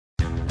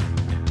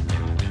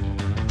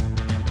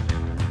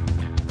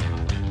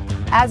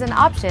As an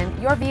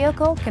option, your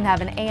vehicle can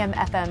have an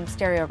AM/FM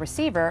stereo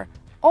receiver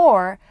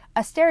or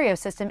a stereo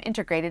system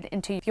integrated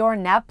into your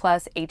NAV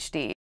Plus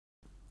HD.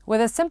 With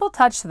a simple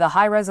touch to the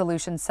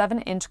high-resolution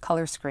 7-inch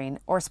color screen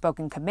or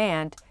spoken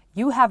command,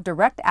 you have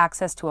direct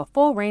access to a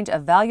full range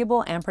of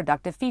valuable and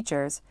productive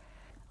features.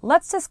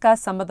 Let's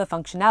discuss some of the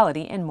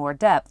functionality in more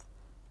depth.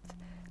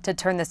 To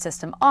turn the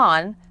system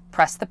on,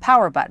 press the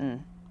power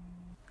button.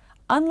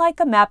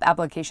 Unlike a map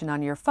application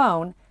on your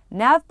phone,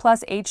 NAV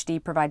Plus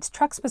HD provides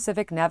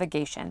truck-specific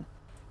navigation.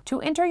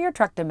 To enter your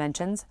truck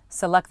dimensions,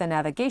 select the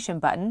navigation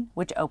button,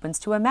 which opens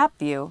to a map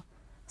view.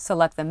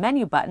 Select the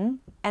menu button,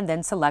 and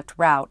then select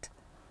Route.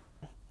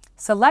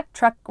 Select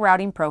Truck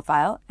Routing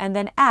Profile, and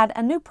then add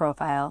a new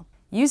profile.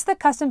 Use the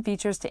custom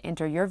features to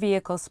enter your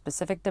vehicle's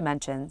specific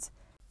dimensions.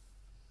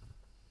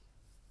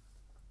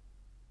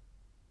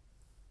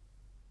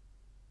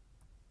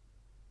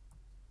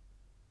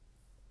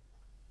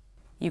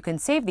 You can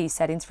save these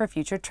settings for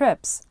future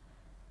trips.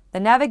 The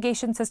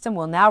navigation system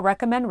will now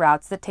recommend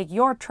routes that take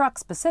your truck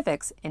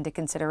specifics into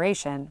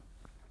consideration.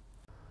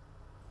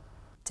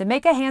 To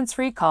make a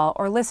hands-free call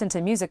or listen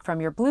to music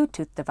from your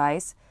Bluetooth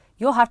device,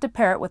 you'll have to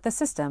pair it with the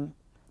system.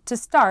 To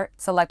start,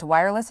 select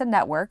Wireless and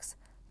Networks.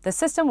 The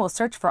system will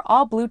search for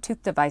all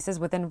Bluetooth devices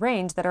within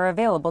range that are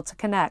available to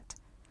connect.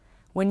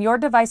 When your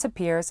device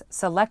appears,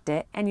 select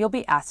it and you'll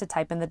be asked to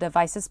type in the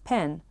device's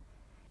PIN.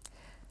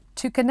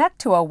 To connect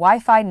to a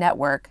Wi-Fi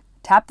network,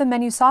 tap the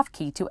menu soft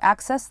key to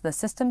access the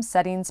system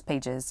settings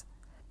pages.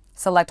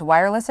 Select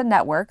Wireless and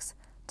Networks,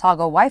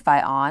 toggle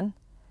Wi-Fi on,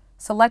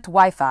 select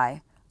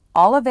Wi-Fi.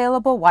 All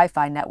available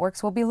Wi-Fi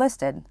networks will be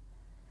listed.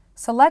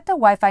 Select a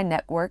Wi-Fi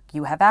network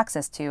you have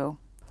access to.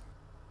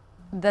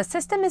 The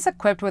system is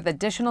equipped with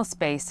additional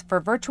space for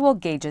virtual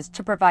gauges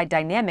to provide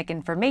dynamic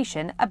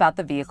information about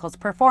the vehicle's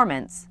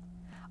performance.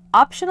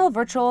 Optional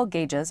virtual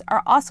gauges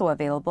are also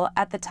available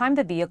at the time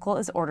the vehicle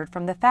is ordered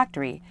from the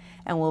factory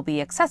and will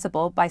be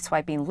accessible by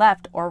swiping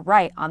left or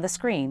right on the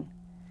screen.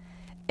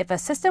 If a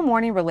system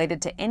warning related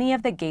to any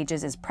of the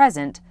gauges is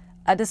present,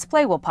 a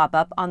display will pop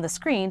up on the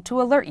screen to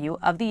alert you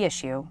of the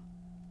issue.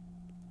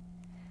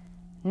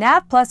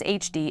 NAV Plus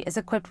HD is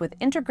equipped with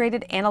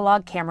integrated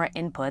analog camera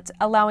inputs,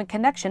 allowing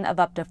connection of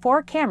up to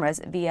 4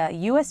 cameras via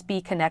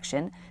USB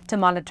connection to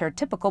monitor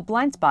typical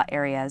blind spot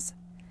areas.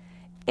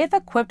 If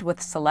equipped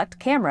with select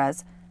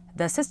cameras,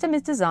 the system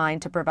is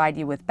designed to provide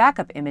you with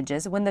backup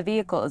images when the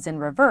vehicle is in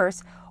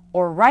reverse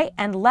or right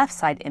and left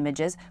side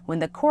images when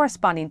the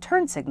corresponding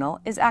turn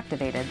signal is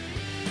activated.